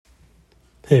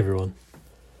Hey everyone.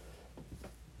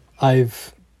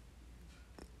 I've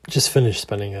just finished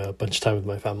spending a bunch of time with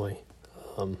my family.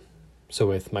 So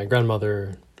with my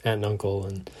grandmother, aunt and uncle,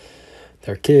 and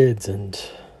their kids, and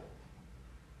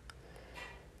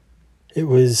it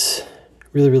was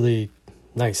really, really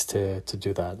nice to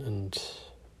do that. And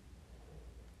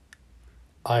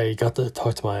I got to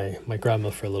talk to my grandma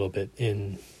for a little bit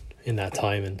in that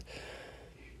time, and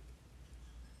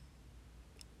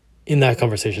in that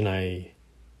conversation I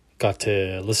got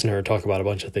to listen to her talk about a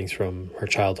bunch of things from her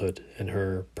childhood and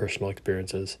her personal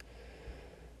experiences.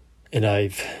 And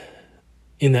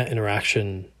in that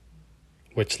interaction,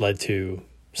 which led to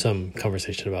some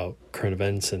conversation about current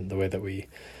events and the way that we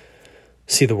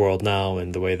see the world now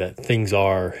and the way that things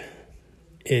are,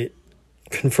 it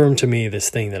confirmed to me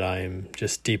this thing that I'm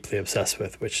just deeply obsessed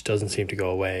with, which doesn't seem to go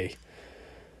away,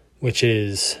 which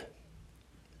is,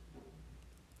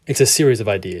 it's a series of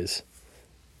ideas.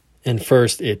 And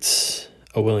first, it's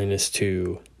a willingness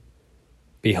to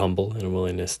be humble and a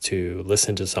willingness to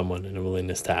listen to someone and a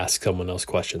willingness to ask someone else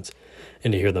questions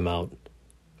and to hear them out.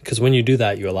 Because when you do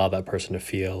that, you allow that person to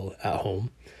feel at home.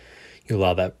 You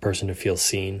allow that person to feel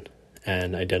seen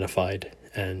and identified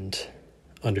and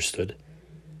understood.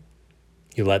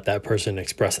 You let that person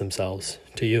express themselves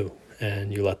to you,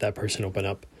 and you let that person open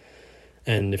up.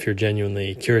 And if you're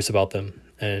genuinely curious about them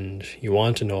and you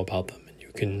want to know about them, and you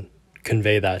can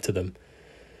convey that to them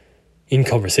in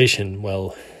conversation,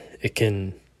 well, it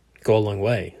can go a long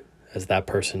way, as that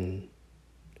person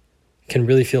can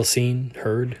really feel seen,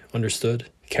 heard, understood,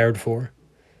 cared for.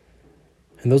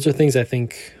 And those are things I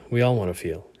think we all want to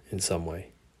feel in some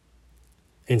way,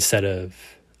 instead of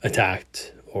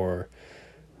attacked or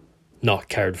not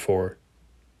cared for,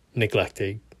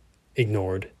 neglected,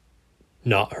 ignored,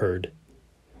 not heard.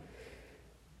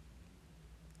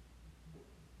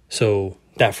 So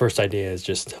that first idea is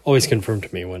just always confirmed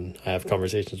to me when I have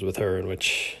conversations with her in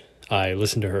which I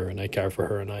listen to her and I care for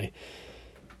her and I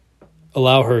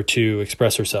allow her to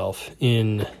express herself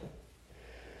in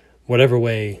whatever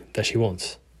way that she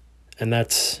wants. And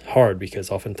that's hard because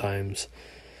oftentimes,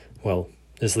 well,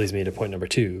 this leads me to point number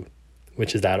 2,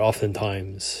 which is that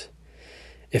oftentimes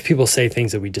if people say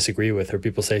things that we disagree with, or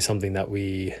people say something that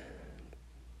we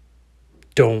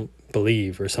don't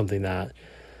believe or something that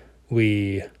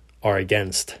we are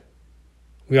against,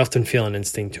 we often feel an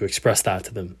instinct to express that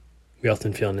to them. We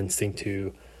often feel an instinct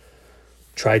to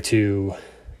try to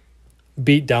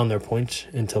beat down their point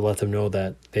and to let them know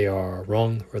that they are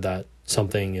wrong, or that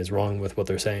something is wrong with what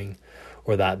they're saying,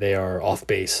 or that they are off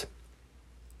base.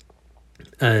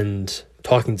 And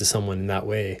talking to someone in that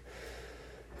way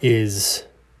is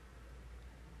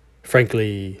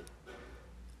frankly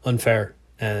unfair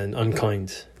and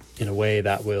unkind in a way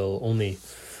that will only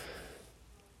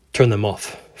turn them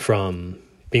off from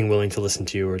being willing to listen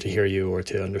to you or to hear you or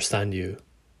to understand you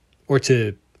or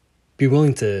to be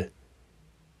willing to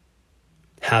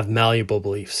have malleable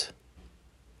beliefs,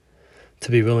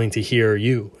 to be willing to hear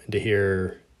you and to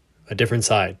hear a different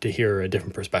side, to hear a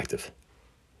different perspective.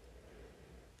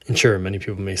 And sure, many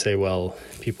people may say, well,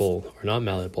 people are not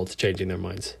malleable to changing their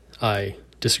minds. I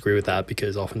disagree with that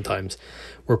because oftentimes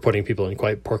we're putting people in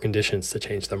quite poor conditions to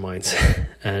change their minds.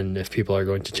 And if people are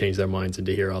going to change their minds and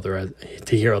to hear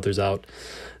others out,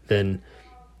 then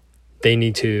they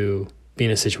need to be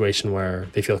in a situation where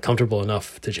they feel comfortable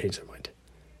enough to change their mind,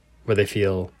 where they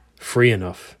feel free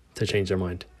enough to change their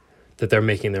mind, that they're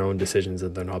making their own decisions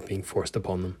and they're not being forced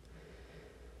upon them.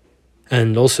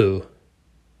 And also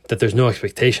that there's no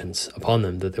expectations upon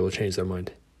them that they will change their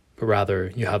mind, but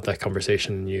rather you have that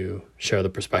conversation and you share the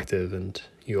perspective and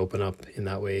you open up in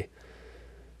that way.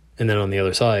 And then on the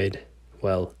other side,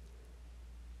 well,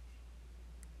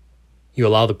 you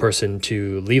allow the person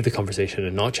to leave the conversation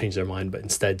and not change their mind, but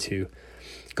instead to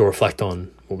go reflect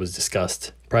on what was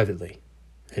discussed privately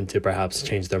and to perhaps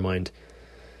change their mind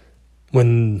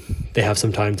when they have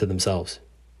some time to themselves,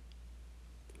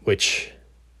 which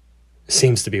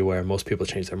seems to be where most people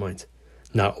change their minds.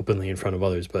 Not openly in front of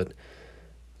others, but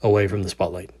away from the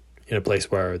spotlight, in a place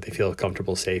where they feel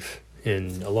comfortable, safe,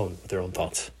 and alone with their own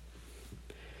thoughts.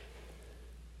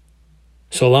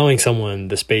 So allowing someone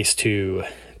the space to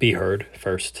be heard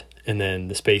first, and then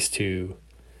the space to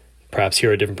perhaps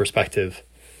hear a different perspective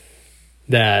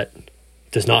that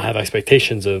does not have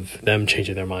expectations of them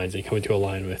changing their minds and coming to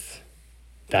align with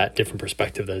that different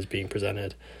perspective that is being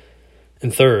presented.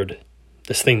 And third,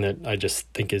 this thing that I just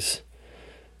think is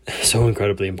so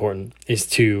incredibly important is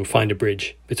to find a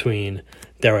bridge between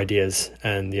their ideas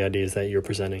and the ideas that you're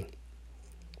presenting.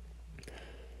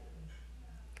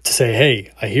 To say,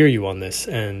 hey, I hear you on this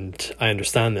and I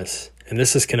understand this, and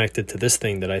this is connected to this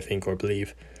thing that I think or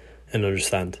believe, and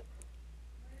understand.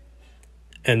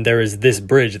 And there is this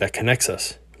bridge that connects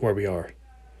us where we are.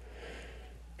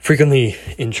 Frequently,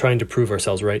 in trying to prove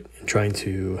ourselves right, in trying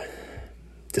to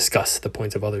discuss the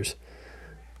points of others,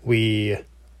 we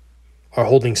are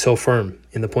holding so firm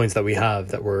in the points that we have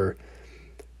that we're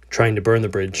trying to burn the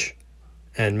bridge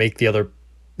and make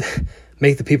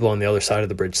the people on the other side of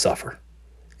the bridge suffer,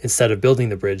 instead of building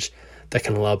the bridge that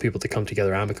can allow people to come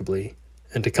together amicably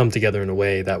and to come together in a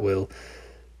way that will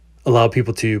allow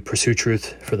people to pursue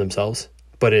truth for themselves,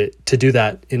 but to do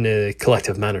that in a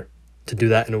collective manner, to do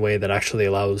that in a way that actually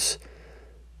allows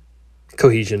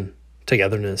cohesion,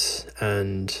 togetherness,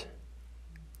 and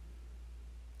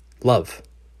love.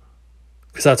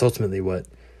 Because that's ultimately what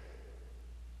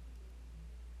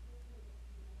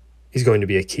is going to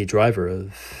be a key driver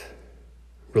of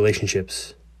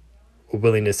relationships, a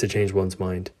willingness to change one's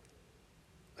mind,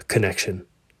 a connection.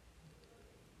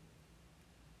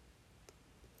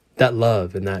 That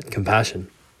love and that compassion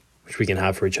which we can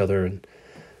have for each other and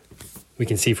we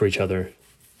can see for each other,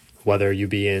 whether you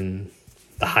be in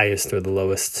the highest or the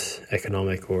lowest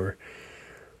economic or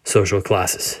social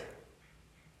classes.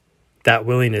 That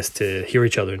willingness to hear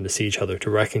each other and to see each other, to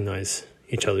recognize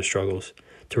each other's struggles,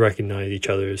 to recognize each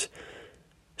other's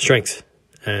strengths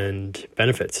and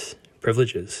benefits,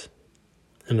 privileges,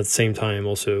 and at the same time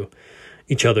also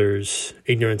each other's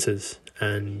ignorances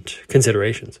and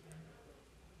considerations.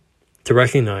 To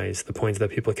recognize the points that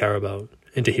people care about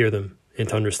and to hear them and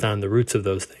to understand the roots of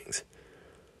those things.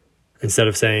 Instead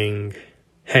of saying,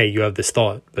 hey, you have this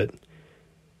thought, but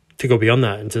to go beyond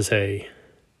that and to say,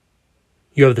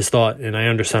 you have this thought and I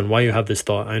understand why you have this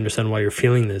thought. I understand why you're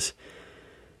feeling this.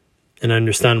 And I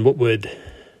understand what would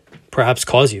perhaps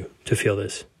cause you to feel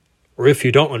this. Or if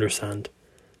you don't understand,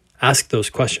 ask those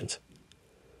questions.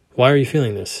 Why are you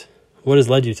feeling this? What has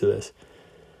led you to this?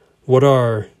 What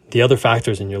are the other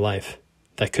factors in your life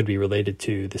that could be related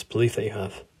to this belief that you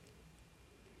have?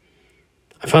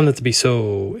 I found that to be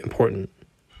so important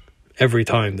every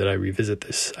time that I revisit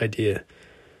this idea.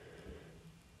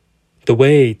 The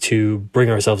way to bring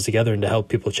ourselves together and to help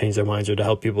people change their minds or to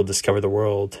help people discover the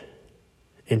world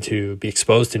and to be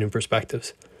exposed to new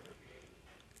perspectives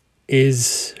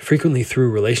is frequently through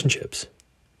relationships.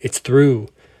 It's through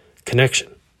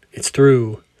connection. It's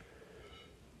through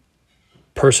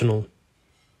personal,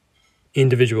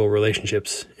 individual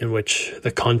relationships in which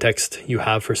the context you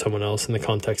have for someone else and the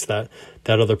context that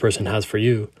that other person has for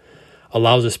you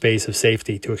allows a space of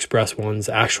safety to express one's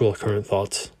actual current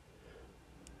thoughts.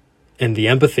 And the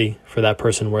empathy for that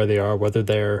person where they are, whether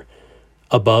they're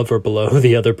above or below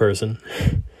the other person.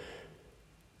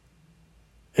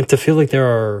 And to feel like there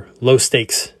are low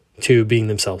stakes to being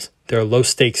themselves. There are low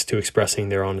stakes to expressing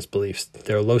their honest beliefs.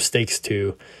 There are low stakes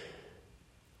to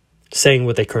saying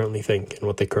what they currently think and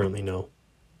what they currently know.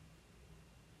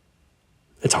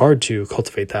 It's hard to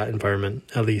cultivate that environment,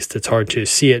 at least. It's hard to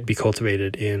see it be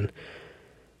cultivated in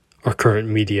our current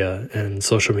media and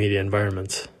social media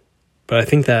environments. But I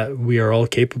think that we are all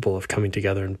capable of coming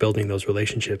together and building those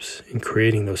relationships and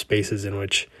creating those spaces in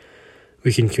which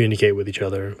we can communicate with each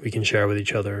other, we can share with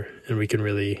each other, and we can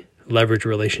really leverage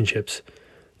relationships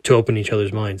to open each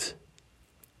other's minds,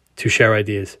 to share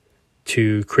ideas,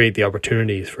 to create the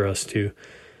opportunities for us to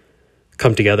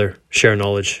come together, share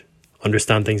knowledge,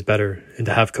 understand things better, and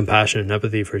to have compassion and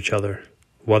empathy for each other,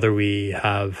 whether we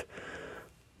have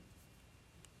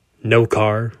no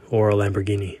car or a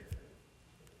Lamborghini,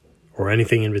 or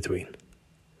anything in between.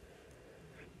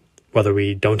 Whether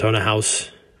we don't own a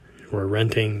house, we're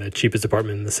renting the cheapest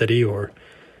apartment in the city, or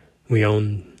we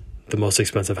own the most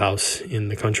expensive house in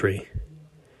the country.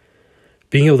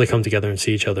 Being able to come together and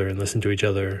see each other and listen to each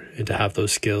other and to have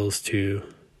those skills to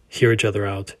hear each other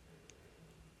out,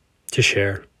 to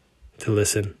share, to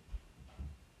listen,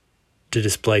 to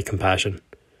display compassion,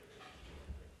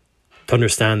 to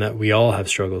understand that we all have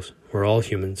struggles. We're all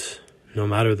humans, no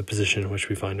matter the position in which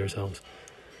we find ourselves.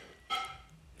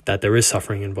 That there is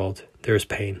suffering involved, there is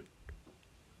pain.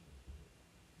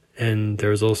 And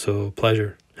there is also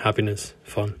pleasure, happiness,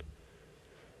 fun.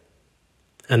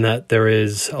 And that there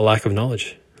is a lack of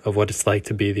knowledge of what it's like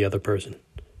to be the other person.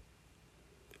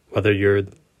 Whether you're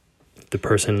the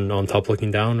person on top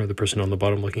looking down or the person on the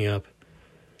bottom looking up.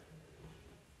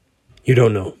 You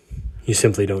don't know. You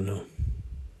simply don't know.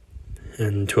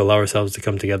 And to allow ourselves to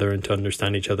come together and to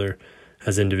understand each other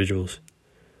as individuals.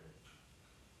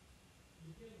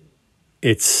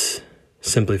 It's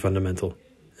simply fundamental.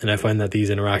 And I find that these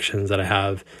interactions that I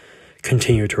have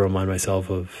continue to remind myself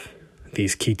of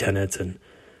these key tenets and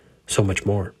so much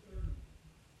more.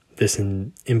 This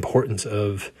importance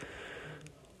of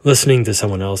listening to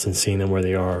someone else and seeing them where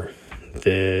they are.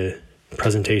 The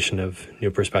presentation of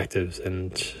new perspectives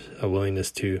and a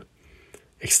willingness to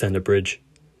extend a bridge.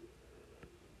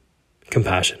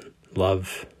 Compassion,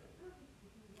 love,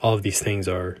 all of these things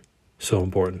are so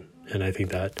important, and I think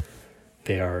that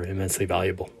they are immensely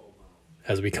valuable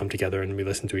as we come together and we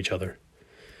listen to each other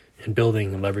and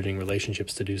building and leveraging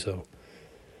relationships to do so.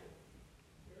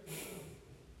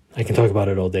 I can talk about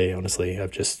it all day, honestly.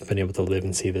 I've just been able to live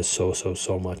and see this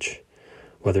so much,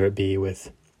 whether it be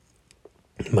with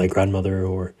my grandmother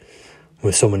or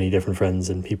with so many different friends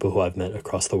and people who I've met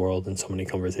across the world in so many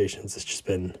conversations. It's just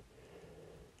been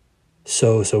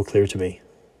so clear to me.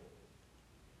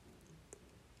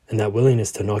 And that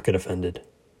willingness to not get offended,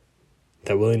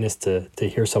 that willingness to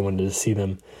hear someone, to see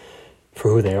them for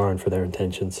who they are and for their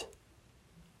intentions.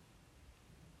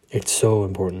 It's so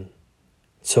important.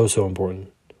 So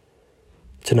important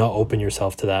to not open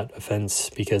yourself to that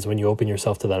offense, because when you open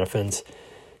yourself to that offense,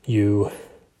 you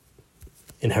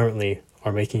inherently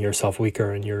are making yourself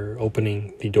weaker and you're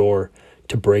opening the door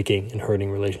to breaking and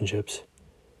hurting relationships.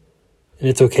 And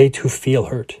it's okay to feel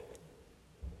hurt.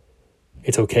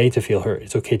 It's okay to feel hurt.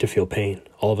 It's okay to feel pain.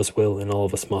 All of us will and all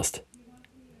of us must.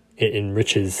 It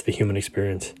enriches the human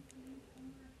experience.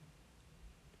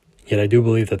 Yet I do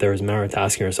believe that there is merit to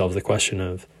asking ourselves the question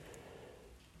of,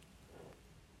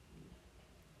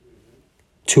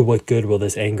 to what good will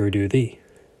this anger do thee?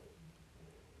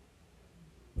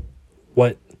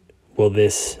 What will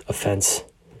this offense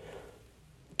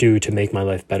do to make my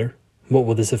life better? What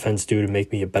will this offense do to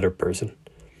make me a better person?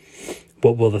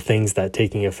 What will the things that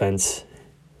taking offense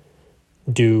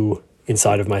do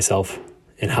inside of myself,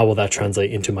 and how will that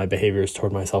translate into my behaviors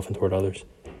toward myself and toward others?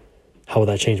 How will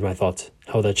that change my thoughts?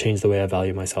 How will that change the way I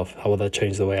value myself? How will that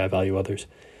change the way I value others?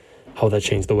 How will that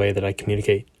change the way that I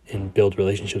communicate and build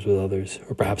relationships with others,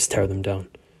 or perhaps tear them down?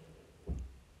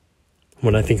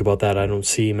 When I think about that, I don't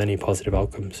see many positive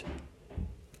outcomes.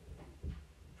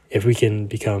 If we can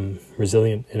become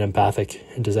resilient and empathic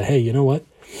and to say, hey, you know what?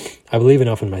 I believe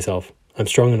enough in myself. I'm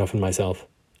strong enough in myself.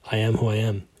 I am who I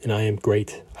am, and I am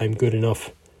great. I'm good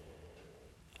enough.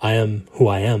 I am who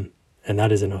I am, and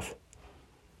that is enough.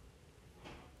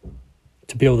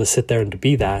 To be able to sit there and to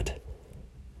be that,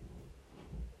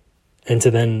 and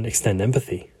to then extend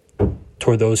empathy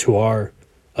toward those who are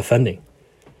offending.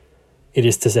 It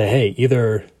is to say, hey,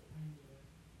 either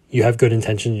you have good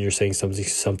intentions and you're saying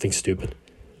something stupid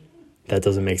that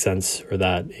doesn't make sense, or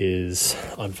that is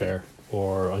unfair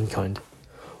or unkind,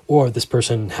 or this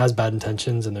person has bad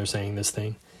intentions and they're saying this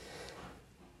thing.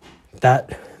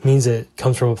 That means it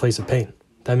comes from a place of pain.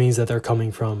 That means that they're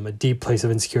coming from a deep place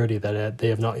of insecurity that they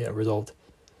have not yet resolved.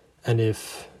 And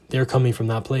if they're coming from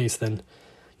that place, then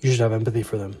you should have empathy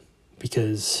for them,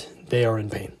 because they are in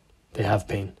pain. They have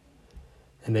pain.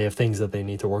 And they have things that they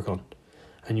need to work on.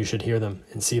 And you should hear them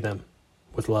and see them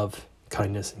with love,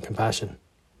 kindness, and compassion,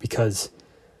 because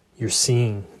you're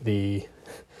seeing the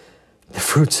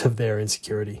fruits of their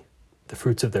insecurity, the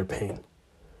fruits of their pain,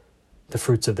 the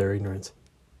fruits of their ignorance.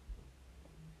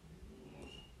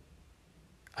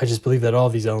 I just believe that all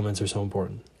these elements are so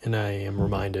important, and I am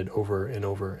reminded over and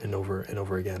over and over and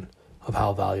over again of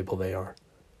how valuable they are.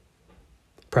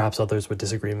 Perhaps others would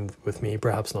disagree with me,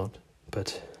 perhaps not,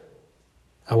 but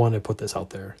I want to put this out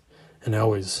there, and I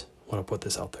always want to put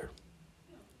this out there.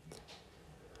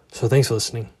 So thanks for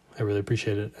listening. I really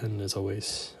appreciate it, and as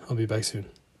always, I'll be back soon.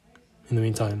 In the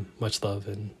meantime, much love,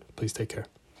 and please take care.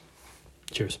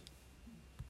 Cheers.